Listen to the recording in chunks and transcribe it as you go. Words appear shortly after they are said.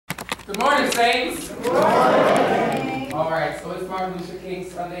Good morning, Saints. Good morning. All right, so it's Martin Luther King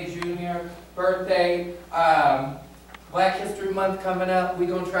Sunday Jr. birthday. Black History Month coming up. We're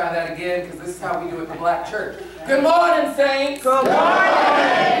going to try that again because this is how we do it in the Black Church. Good morning, Saints. Good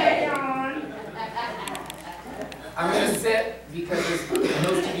morning. I'm going to sit because, as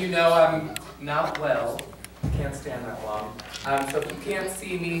most of you know, I'm not well. I can't stand that long. So if you can't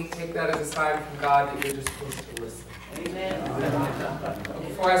see me, take that as a sign from God that you're just supposed to listen. Amen.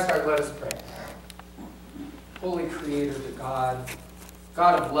 Before I start, let us pray. Holy Creator, the God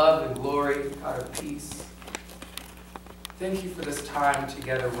of love and glory, God of peace, thank you for this time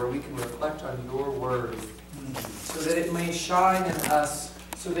together where we can reflect on your word so that it may shine in us,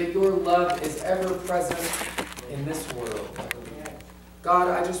 so that your love is ever present in this world. God,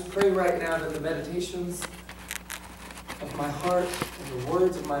 I just pray right now that the meditations of my heart and the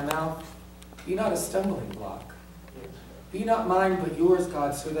words of my mouth be not a stumbling block. Be not mine, but yours,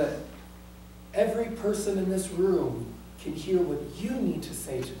 God, so that every person in this room can hear what you need to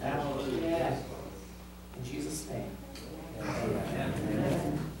say to them. In Jesus' name.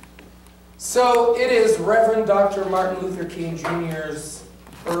 Amen. So it is Reverend Dr. Martin Luther King Jr.'s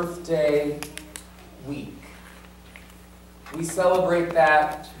birthday week. We celebrate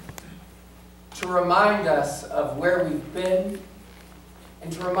that to remind us of where we've been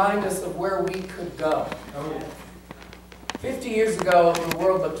and to remind us of where we could go. 50 years ago, the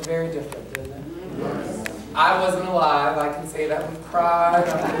world looked very different, didn't it? I wasn't alive. I can say that with pride.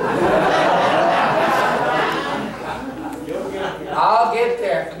 I'll get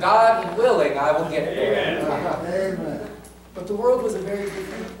there. God willing, I will get there. Amen. But the world was a very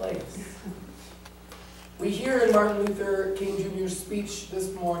different place. We hear in Martin Luther King Jr.'s speech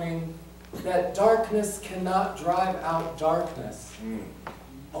this morning that darkness cannot drive out darkness.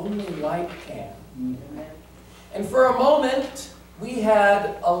 Only light can. And for a moment, we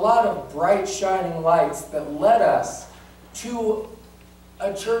had a lot of bright, shining lights that led us to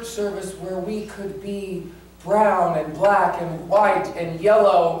a church service where we could be brown and black and white and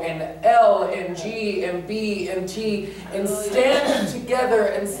yellow and L and G and B and T and stand together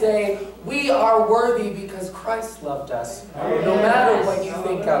and say, we are worthy because Christ loved us, no matter what you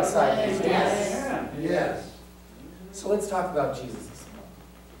think outside these days. Yes. So let's talk about Jesus this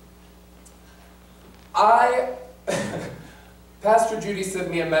morning. Pastor Judy sent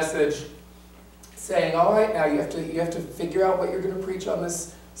me a message saying, all right, now you have to figure out what you're going to preach on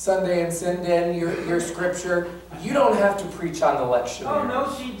this Sunday and send in your scripture. You don't have to preach on the lectionary. Oh,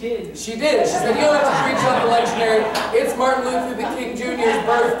 no, she did. She did. She said, you don't have to preach on the lectionary. It's Martin Luther King Jr.'s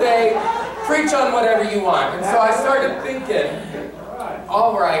birthday. Preach on whatever you want. And so I started thinking,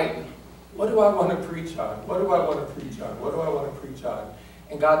 all right, what do I want to preach on? What do I want to preach on? What do I want to preach on?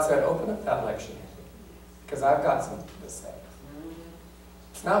 And God said, open up that lectionary, because I've got something to say.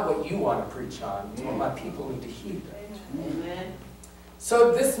 It's not what you want to preach on. It's what my people need to hear. Amen.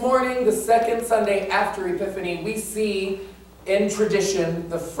 So this morning, the second Sunday after Epiphany, we see in tradition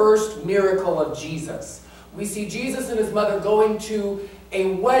the first miracle of Jesus. We see Jesus and his mother going to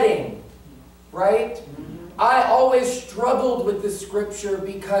a wedding, right? I always struggled with this scripture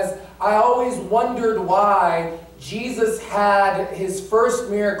because I always wondered why Jesus had his first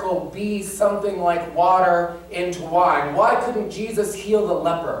miracle be something like water into wine. Why couldn't Jesus heal the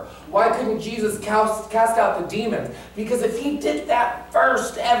leper? Why couldn't Jesus cast out the demons? Because if he did that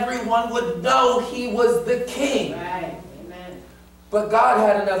first, everyone would know he was the king. Right. Amen. But God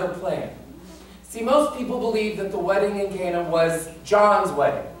had another plan. See, most people believe that the wedding in Cana was John's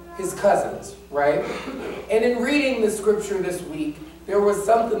wedding, his cousin's, right? And in reading the scripture this week, there was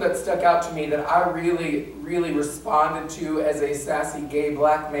something that stuck out to me that I really, really responded to as a sassy gay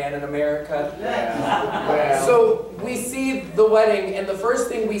black man in America. Yeah. So we see the wedding, and the first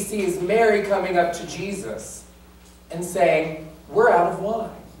thing we see is Mary coming up to Jesus and saying, we're out of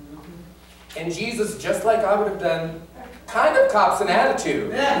wine. And Jesus, just like I would have done, kind of cops an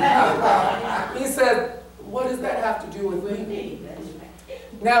attitude. He said, what does that have to do with me?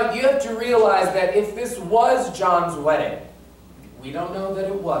 Now, you have to realize that if this was John's wedding, we don't know that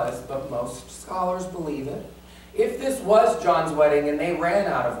it was, but most scholars believe it. If this was John's wedding and they ran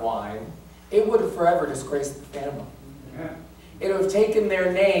out of wine, it would have forever disgraced the family. It would have taken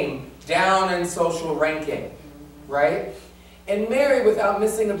their name down in social ranking, right? And Mary, without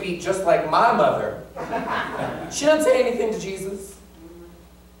missing a beat, just like my mother, she doesn't say anything to Jesus.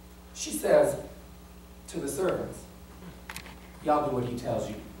 She says to the servants, y'all do what he tells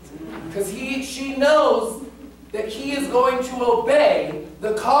you. Because she knows that he is going to obey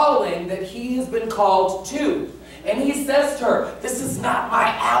the calling that he has been called to. And he says to her, this is not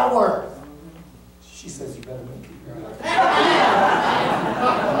my hour. She says, you better make it your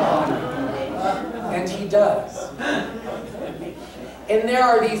hour. does. And there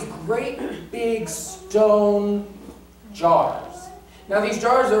are these great big stone jars. Now these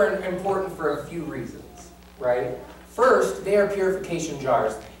jars are important for a few reasons, right? First, they are purification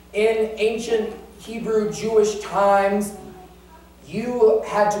jars. In ancient Hebrew Jewish times, you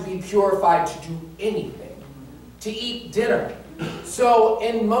had to be purified to do anything, to eat dinner. So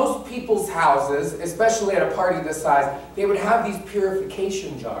in most people's houses, especially at a party this size, they would have these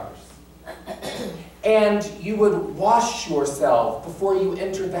purification jars. And you would wash yourself before you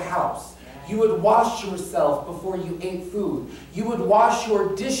entered the house. You would wash yourself before you ate food. You would wash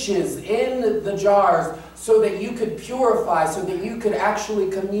your dishes in the jars so that you could purify, so that you could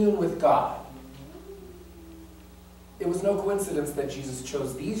actually commune with God. It was no coincidence that Jesus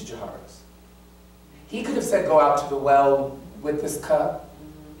chose these jars. He could have said, go out to the well with this cup.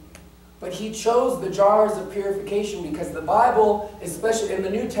 But he chose the jars of purification because the Bible, especially in the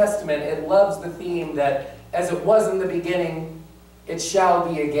New Testament, it loves the theme that as it was in the beginning, it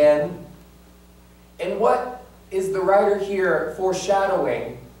shall be again. And what is the writer here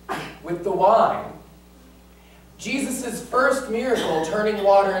foreshadowing with the wine? Jesus' first miracle, turning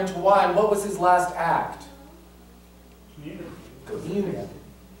water into wine, what was his last act? Communion.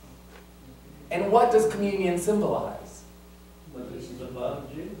 And what does communion symbolize? This is the blood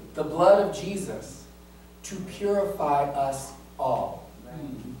of Jesus. The blood of Jesus to purify us all.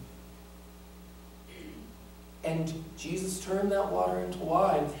 And Jesus turned that water into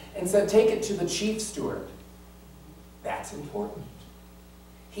wine and said, take it to the chief steward. That's important.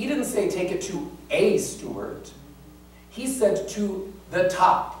 He didn't say take it to a steward. He said to the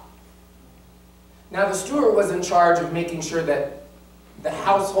top. Now the steward was in charge of making sure that the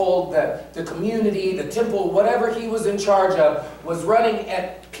household, the community, the temple, whatever he was in charge of, was running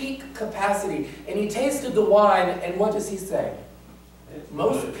at peak capacity. And he tasted the wine, and what does he say?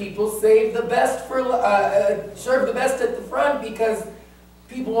 Most people save the best for, serve the best at the front because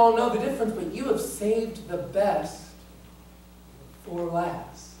people won't know the difference, but you have saved the best for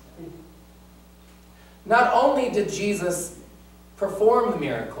last. Not only did Jesus perform the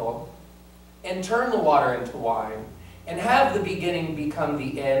miracle and turn the water into wine, and have the beginning become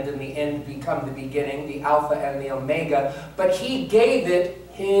the end, and the end become the beginning, the Alpha and the Omega, but he gave it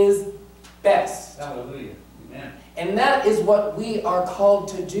his best. Hallelujah. Amen. And that is what we are called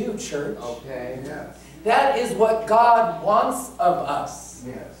to do, church. Okay, yes. That is what God wants of us.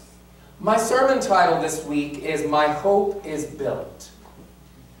 Yes. My sermon title this week is My Hope is Built.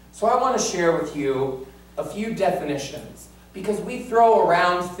 So I want to share with you a few definitions, because we throw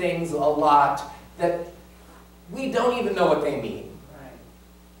around things a lot that we don't even know what they mean. Right.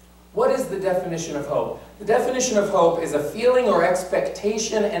 What is the definition of hope? The definition of hope is a feeling or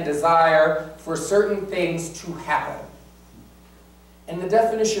expectation and desire for certain things to happen. And the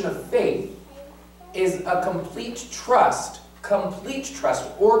definition of faith is a complete trust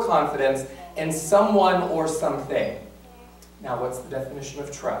or confidence in someone or something. Now, what's the definition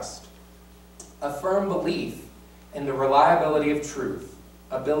of trust? A firm belief in the reliability of truth,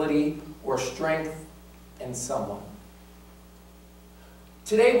 ability, or strength in someone.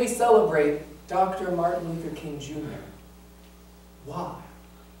 Today we celebrate Dr. Martin Luther King Jr. Why?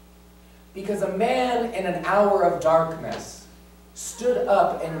 Because a man in an hour of darkness stood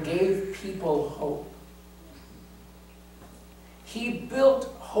up and gave people hope. He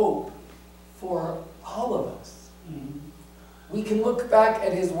built hope for all of us. We can look back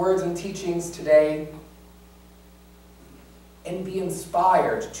at his words and teachings today and be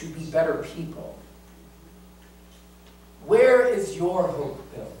inspired to be better people. Where is your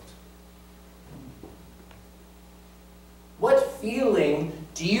hope built? What feeling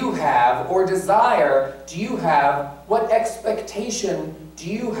do you have or desire do you have? What expectation do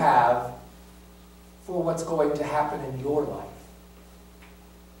you have for what's going to happen in your life?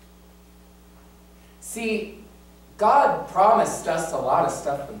 See, God promised us a lot of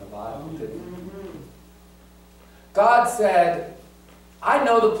stuff in the Bible, didn't he? God said, I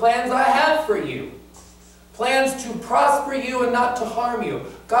know the plans I have for you. Plans to prosper you and not to harm you.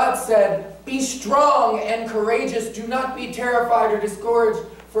 God said, be strong and courageous. Do not be terrified or discouraged,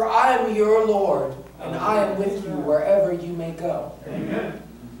 for I am your Lord, and I am with you wherever you may go. Amen.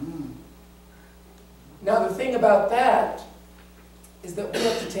 Now the thing about that is that we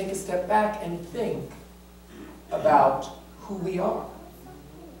have to take a step back and think about who we are.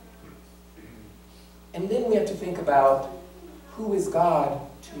 And then we have to think about who is God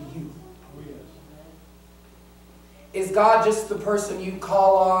to you. Is God just the person you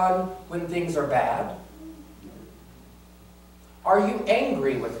call on when things are bad? Are you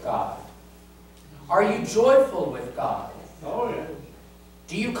angry with God? Are you joyful with God? Oh, yeah.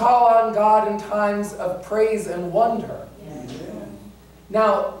 Do you call on God in times of praise and wonder?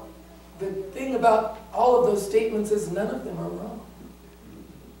 Now, the thing about all of those statements is none of them are wrong.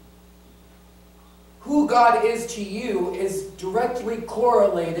 Who God is to you is directly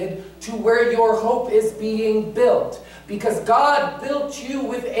correlated to where your hope is being built. Because God built you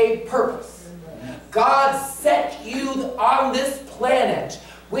with a purpose. God set you on this planet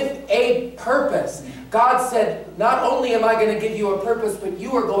with a purpose. God said, not only am I going to give you a purpose, but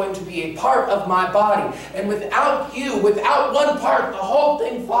you are going to be a part of my body. And without you, without one part, the whole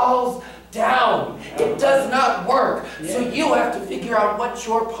thing falls down. It does not work. So you have to figure out what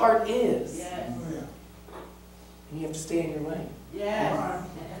your part is. And you have to stay in your lane.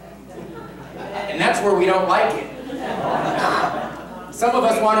 And that's where we don't like it. Some of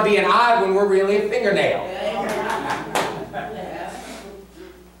us want to be an eye when we're really a fingernail.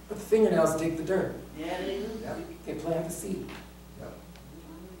 But the fingernails dig the dirt. They plant the seed.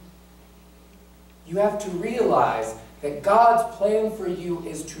 You have to realize that God's plan for you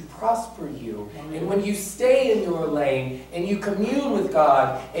is to prosper you. And when you stay in your lane and you commune with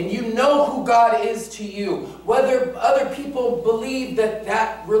God and you know who God is to you, whether other people believe that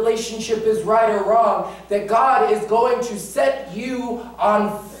that relationship is right or wrong, that God is going to set you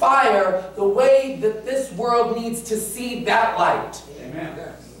on fire the way that this world needs to see that light.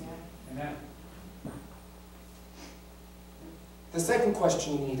 Amen. Amen. The second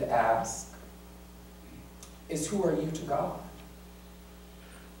question you need to ask is, who are you to God?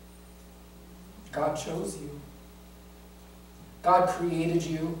 God chose you. God created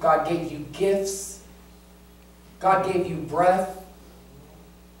you. God gave you gifts. God gave you breath.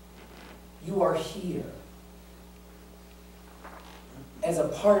 You are here as a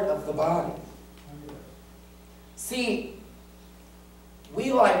part of the body. See,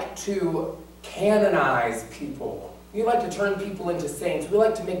 we like to canonize people. We like to turn people into saints. We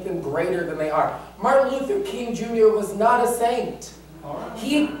like to make them greater than they are. Martin Luther King Jr. was not a saint.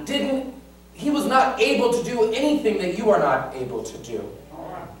 He was not able to do anything that you are not able to do.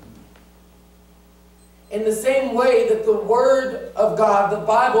 In the same way that the Word of God, the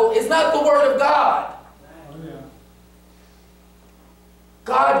Bible, is not the Word of God.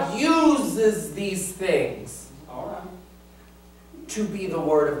 God uses these things to be the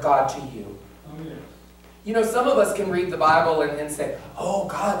Word of God to you. You know, some of us can read the Bible and say, oh,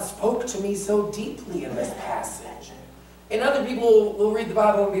 God spoke to me so deeply in this passage. And other people will read the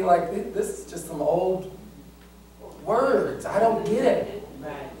Bible and be like, this is just some old words. I don't get it.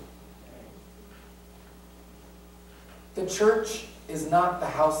 The church is not the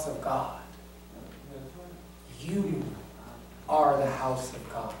house of God. You are the house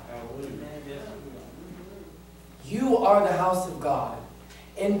of God. You are the house of God.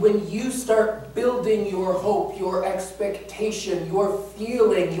 And when you start building your hope, your expectation, your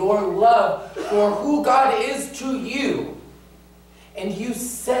feeling, your love for who God is to you, and you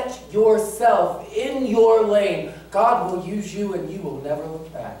set yourself in your lane, God will use you and you will never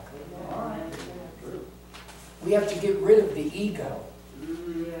look back. We have to get rid of the ego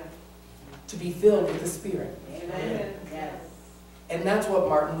to be filled with the Spirit. And that's what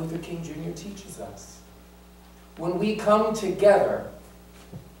Martin Luther King Jr. teaches us. When we come together,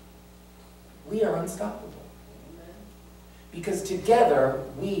 we are unstoppable. Because together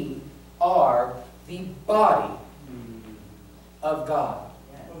we are the body of God.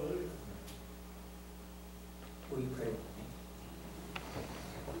 Will you pray with me?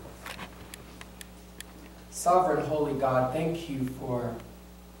 Sovereign, holy God, thank you for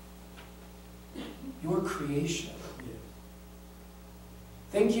your creation.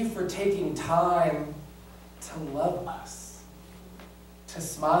 Thank you for taking time to love us, to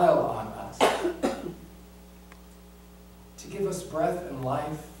smile on us, to give us breath and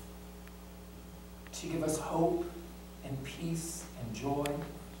life, to give us hope and peace and joy.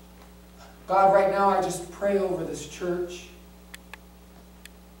 God, right now I just pray over this church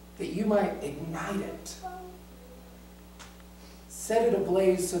that you might ignite it. Set it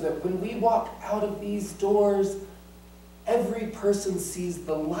ablaze so that when we walk out of these doors, every person sees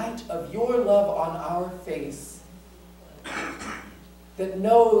the light of your love on our face, that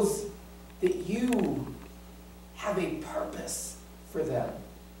knows that you have a purpose for them,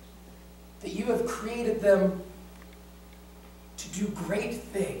 that you have created them to do great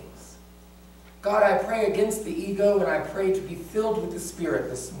things. God, I pray against the ego, and I pray to be filled with the Spirit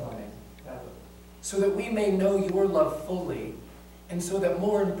this morning, so that we may know your love fully, and so that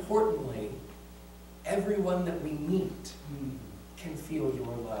more importantly, everyone that we meet can feel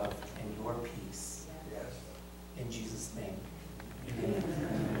your love and your peace. In Jesus' name.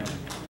 Amen.